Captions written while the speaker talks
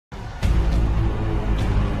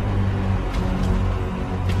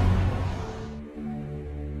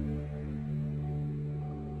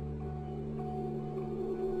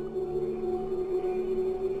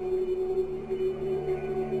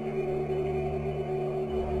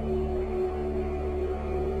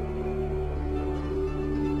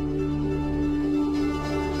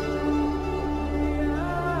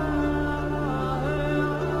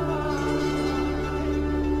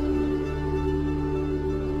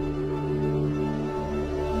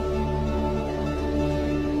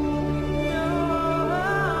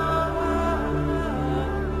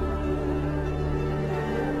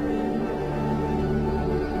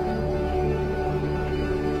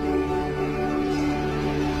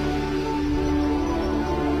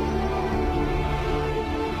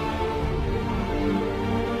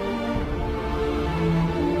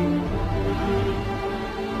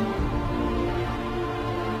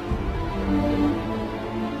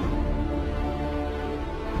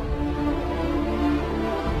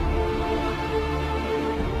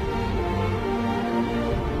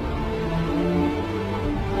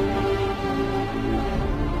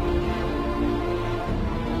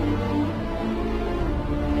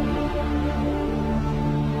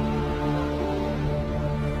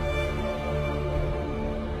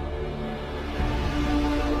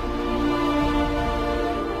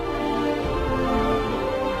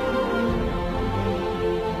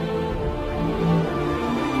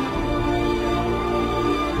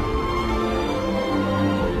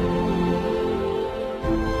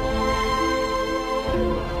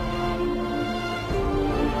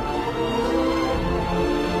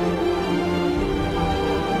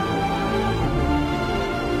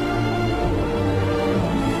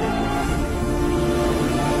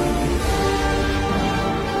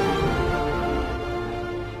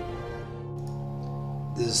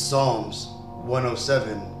Psalms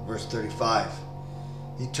 107 verse 35.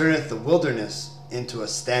 He turneth the wilderness into a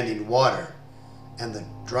standing water, and the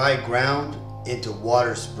dry ground into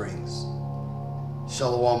water springs.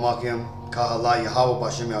 Shalom Makim, Kahala Yahawah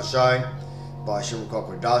Bashem Yashai, Bashem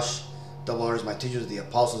Qadash. Double honors my teachers, the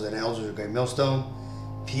apostles and elders of Great Millstone.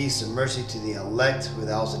 Peace and mercy to the elect who are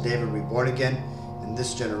the house of David reborn again in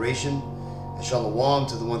this generation. And Shalom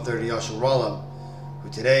to the 130 Yasharallah, who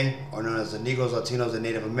today are known as the Negroes, Latinos, and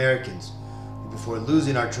Native Americans, who before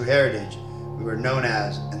losing our true heritage, we were known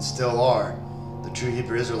as, and still are, the true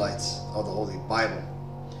Hebrew Israelites of the Holy Bible.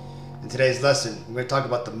 In today's lesson, we're going to talk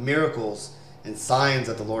about the miracles and signs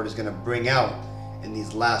that the Lord is going to bring out in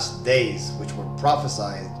these last days, which were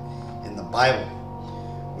prophesied in the Bible.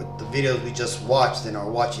 With the videos we just watched and are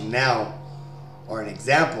watching now are an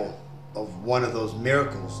example of one of those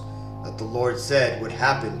miracles that the Lord said would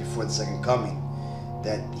happen before the second coming,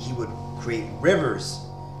 that He would create rivers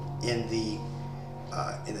in the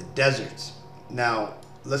deserts. Now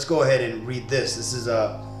let's go ahead and read this. This is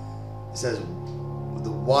it says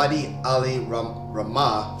the Wadi Ali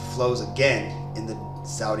Ramah flows again in the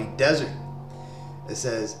Saudi desert. It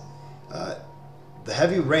says the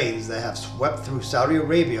heavy rains that have swept through Saudi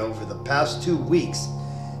Arabia over the past 2 weeks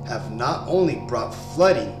have not only brought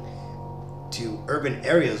flooding to urban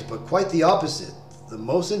areas, but quite the opposite. The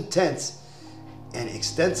most intense and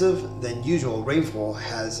extensive than usual rainfall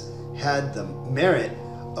has had the merit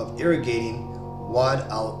of irrigating Wad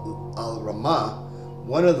al-Ramah,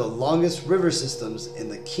 one of the longest river systems in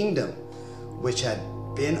the kingdom, which had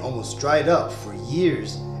been almost dried up for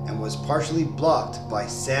years and was partially blocked by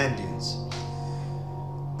sand dunes.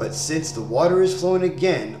 But since the water is flowing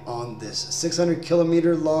again on this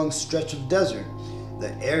 600-kilometer long stretch of desert,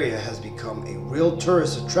 the area has become a real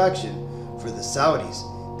tourist attraction for the Saudis.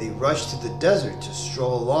 They rush to the desert to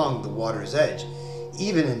stroll along the water's edge,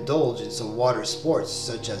 even indulge in some water sports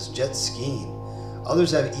such as jet skiing.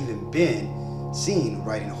 Others have even been seen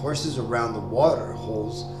riding horses around the water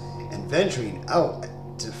holes and venturing out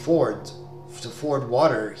to ford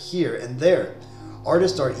water here and there.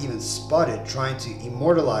 Artists are even spotted trying to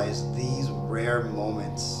immortalize these rare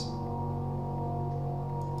moments.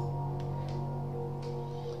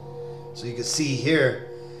 So you can see here,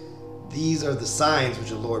 these are the signs which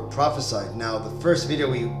the Lord prophesied. Now, the first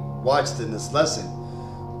video we watched in this lesson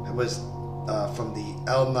was from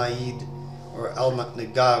the El-Naid or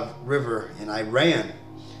El-Nagav River in Iran,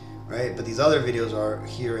 right? But these other videos are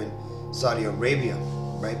here in Saudi Arabia,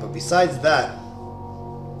 right? But besides that,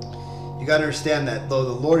 you got to understand that though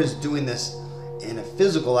the Lord is doing this in a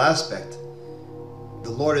physical aspect,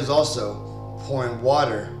 the Lord is also pouring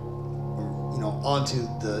water, onto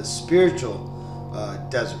the spiritual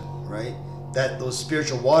desert, right? That those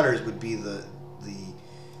spiritual waters would be the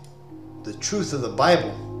truth of the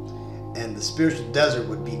Bible, and the spiritual desert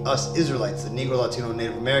would be us Israelites, the Negro, Latino,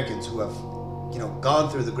 Native Americans who have, gone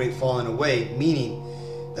through the great falling away, meaning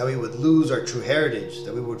that we would lose our true heritage,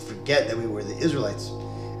 that we would forget that we were the Israelites.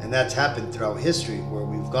 And that's happened throughout history, where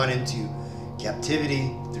we've gone into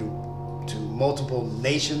captivity to multiple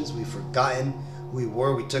nations. We've forgotten who we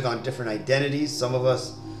were. We took on different identities. Some of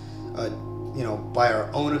us, by our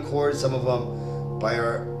own accord. Some of them by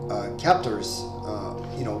our captors,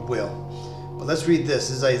 will. But let's read this.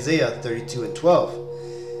 This is Isaiah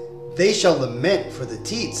 32:12. They shall lament for the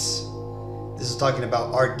teats. This is talking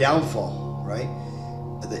about our downfall, right?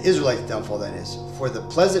 The Israelites' downfall, that is. For the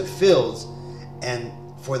pleasant fields and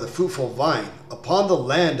for the fruitful vine, upon the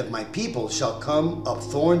land of my people shall come up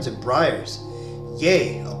thorns and briars,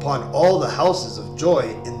 yea, upon all the houses of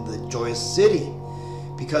joy in the joyous city,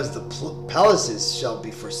 because the palaces shall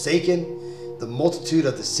be forsaken, the multitude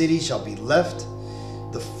of the city shall be left,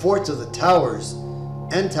 the forts of the towers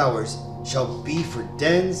shall be for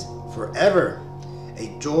dens forever,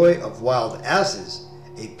 a joy of wild asses,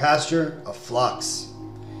 a pasture of flocks.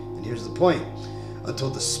 And here's the point.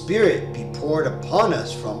 Until the Spirit be poured upon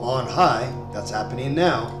us from on high, that's happening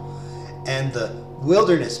now, and the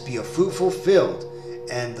wilderness be a fruitful field,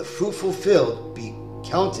 and the fruitful field be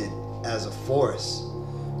counted as a forest,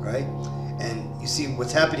 right? And you see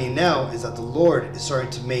what's happening now is that the Lord is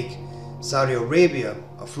starting to make Saudi Arabia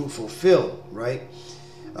a fruitful field, right?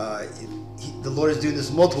 The Lord is doing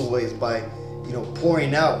this multiple ways by,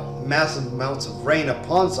 pouring out massive amounts of rain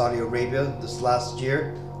upon Saudi Arabia this last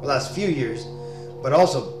few years, but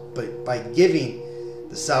also by giving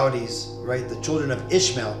the Saudis, right, the children of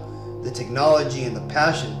Ishmael, the technology and the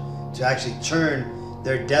passion to actually turn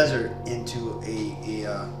their desert into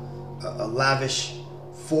a lavish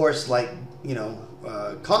forest-like,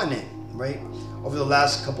 continent, right? Over the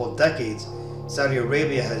last couple of decades, Saudi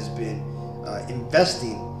Arabia has been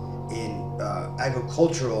investing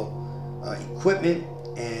agricultural equipment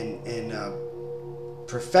and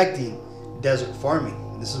perfecting desert farming.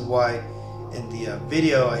 And this is why in the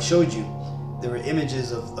video I showed you, there were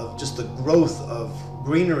images of just the growth of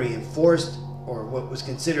greenery and forest, or what was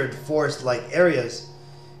considered forest-like areas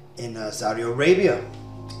in Saudi Arabia,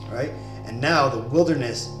 right? And now the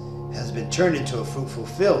wilderness has been turned into a fruitful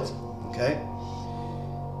field, okay?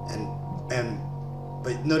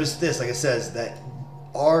 But notice this, like it says, that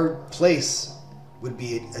our place would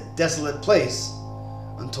be a desolate place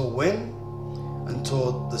until when?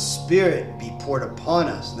 Until the Spirit be poured upon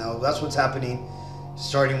us. Now that's what's happening,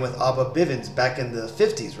 starting with Abba Bivens back in the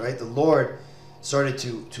 50s, right? The Lord started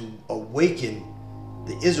to awaken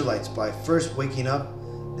the Israelites by first waking up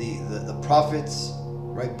the prophets,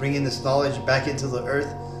 right? Bringing this knowledge back into the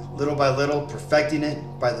earth, little by little, perfecting it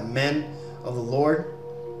by the men of the Lord,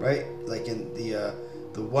 right? Like in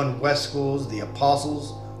the One West schools, the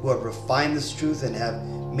apostles who have refined this truth and have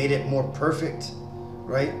made it more perfect,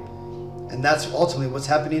 right? And that's ultimately what's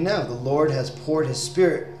happening now. The Lord has poured His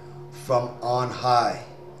Spirit from on high,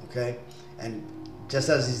 okay? And just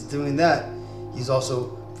as He's doing that, He's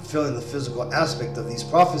also fulfilling the physical aspect of these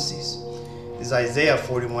prophecies. This is Isaiah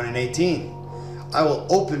 41:18. I will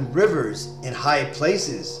open rivers in high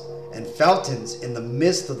places and fountains in the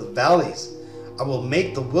midst of the valleys. I will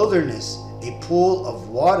make the wilderness a pool of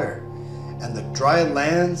water and the dry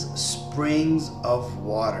lands springs of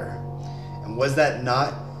water. And was that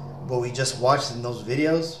not what we just watched in those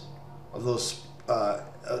videos of those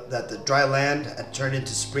that the dry land had turned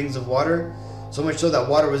into springs of water? So much so that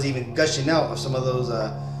water was even gushing out of some of those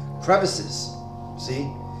crevices. See?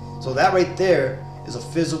 So that right there is a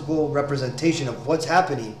physical representation of what's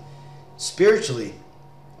happening spiritually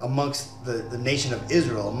amongst the nation of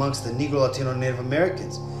Israel, amongst the Negro, Latino, Native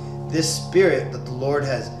Americans. This spirit that the Lord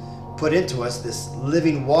has put into us, this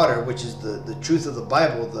living water, which is the truth of the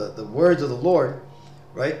Bible, the words of the Lord,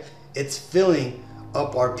 right? It's filling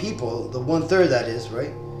up our people, the 1/3 that is,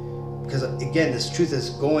 right? Because again, this truth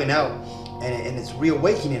is going out and it's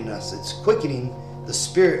reawakening us. It's quickening the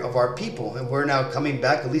spirit of our people, and we're now coming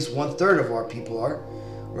back. At least 1/3 of our people are,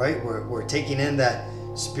 right? We're taking in that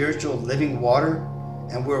spiritual living water,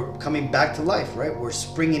 and we're coming back to life, right? We're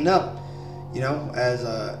springing up, you know, as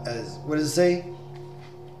what does it say?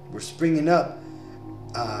 We're springing up.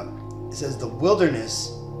 It says the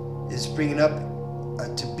wilderness is springing up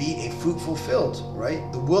to be a fruitful field, right?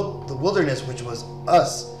 The wilderness, which was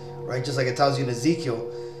us, right? Just like it tells you in Ezekiel,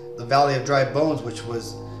 the valley of dry bones, which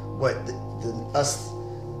was what us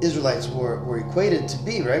Israelites were equated to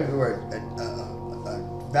be, right? We were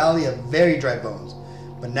a valley of very dry bones.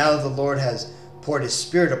 But now that the Lord has poured His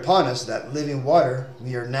Spirit upon us, that living water,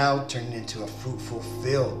 we are now turning into a fruitful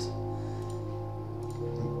field.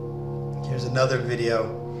 Here's another video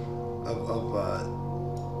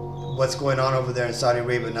of what's going on over there in Saudi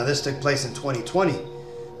Arabia. Now this took place in 2020,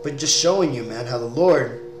 but just showing you, man, how the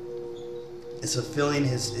Lord is fulfilling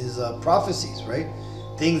His prophecies, right?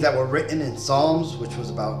 Things that were written in Psalms, which was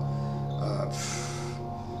about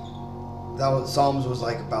Psalms was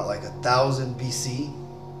about 1000 BC.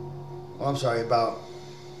 Oh, I'm sorry, about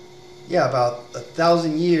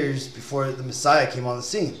 1,000 years before the Messiah came on the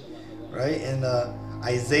scene, right? And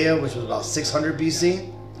Isaiah, which was about 600 BC.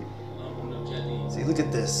 See, look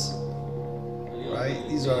at this, right?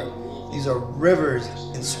 These are rivers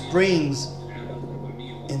and springs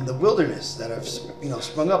in the wilderness that have, you know,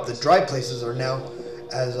 sprung up. The dry places are now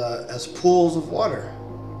as pools of water.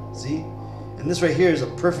 See, and this right here is a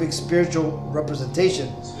perfect spiritual representation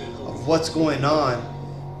of what's going on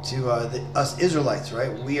to us Israelites,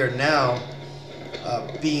 right? We are now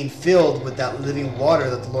being filled with that living water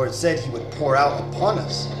that the Lord said He would pour out upon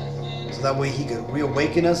us, so that way He could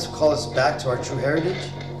reawaken us, call us back to our true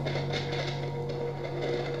heritage.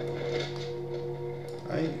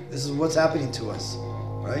 Right? This is what's happening to us,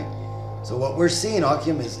 right? So what we're seeing,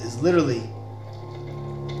 Akim, is literally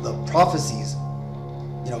the prophecies,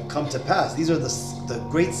 you know, come to pass. These are the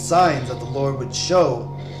great signs that the Lord would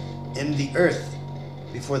show in the earth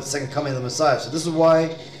before the second coming of the Messiah. So this is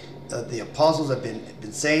why the apostles have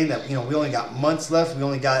been saying that, you know, we only got months left. We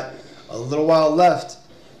only got a little while left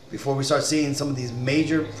before we start seeing some of these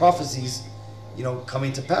major prophecies, you know,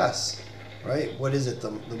 coming to pass, right? What is it?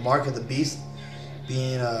 The mark of the beast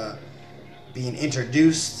being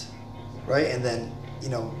introduced, right? And then, you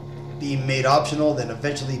know, being made optional, then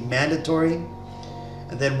eventually mandatory,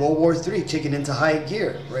 and then World War III kicking into high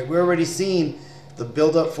gear, right? We're already seeing the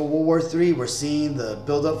build-up for World War III. We're seeing the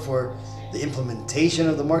build-up for the implementation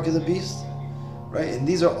of the mark of the beast, right? And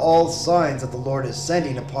these are all signs that the Lord is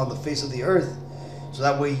sending upon the face of the earth, so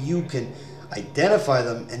that way you can identify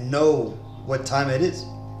them and know what time it is.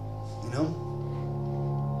 You know?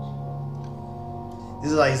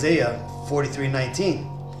 This is Isaiah 43:19.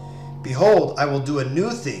 Behold, I will do a new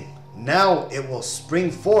thing. Now it will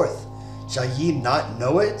spring forth. Shall ye not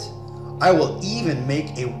know it? I will even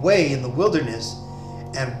make a way in the wilderness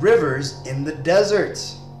and rivers in the desert.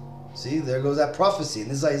 See, there goes that prophecy. And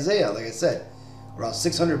this is Isaiah, like I said, around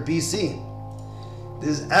 600 BC.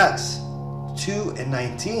 This is Acts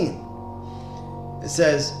 2:19. It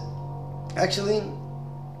says, actually,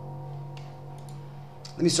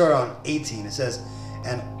 let me start on 18. It says,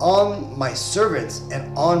 and on my servants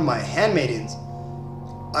and on my handmaidens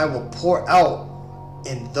I will pour out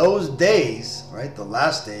in those days, right, the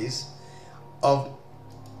last days, of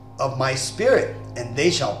my spirit, and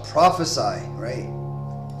they shall prophesy, right?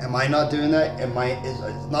 Am I not doing that?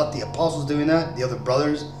 Is not the apostles doing that? The other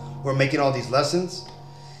brothers who are making all these lessons?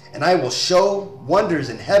 And I will show wonders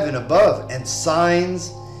in heaven above and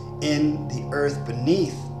signs in the earth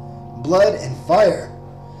beneath, blood and fire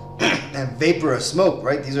and vapor of smoke,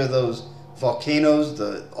 right? These are those volcanoes,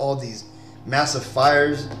 all these massive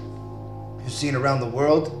fires you're seeing around the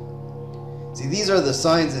world. See, these are the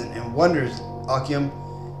signs and wonders, Akim,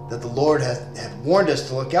 that the Lord had warned us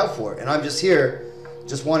to look out for. And I'm just here,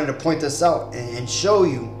 just wanted to point this out and show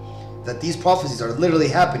you that these prophecies are literally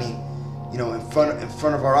happening, you know, in front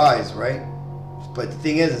of our eyes, right? But the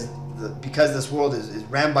thing is because this world is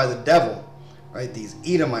ran by the devil, right? These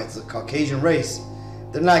Edomites, the Caucasian race,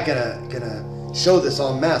 they're not gonna show this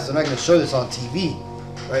en masse. They're not gonna show this on TV,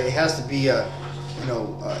 right? It has to be,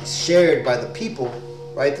 shared by the people,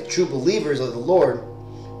 right? The true believers of the Lord,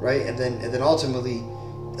 right? And then ultimately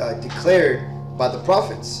declared by the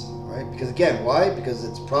prophets, right? Because again, why? Because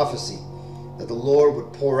it's prophecy that the Lord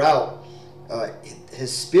would pour out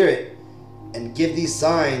His Spirit and give these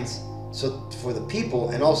signs for the people,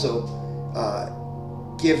 and also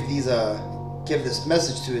give this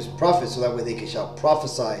message to His prophets, so that way they shall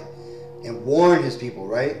prophesy and warn His people,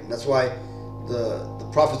 right? And that's why the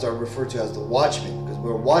prophets are referred to as the watchmen, because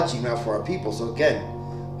we're watching out for our people. So again,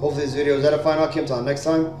 hopefully this video is edifying. Until next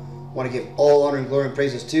time, I want to give all honor and glory and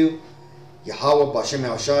praises to Yahawah, B'Shem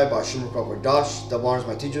Yahawashi, B'Shem Qadash. Double honors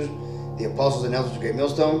my teachers, the apostles and elders of Great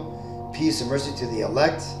Millstone. Peace and mercy to the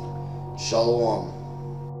elect. Shalom.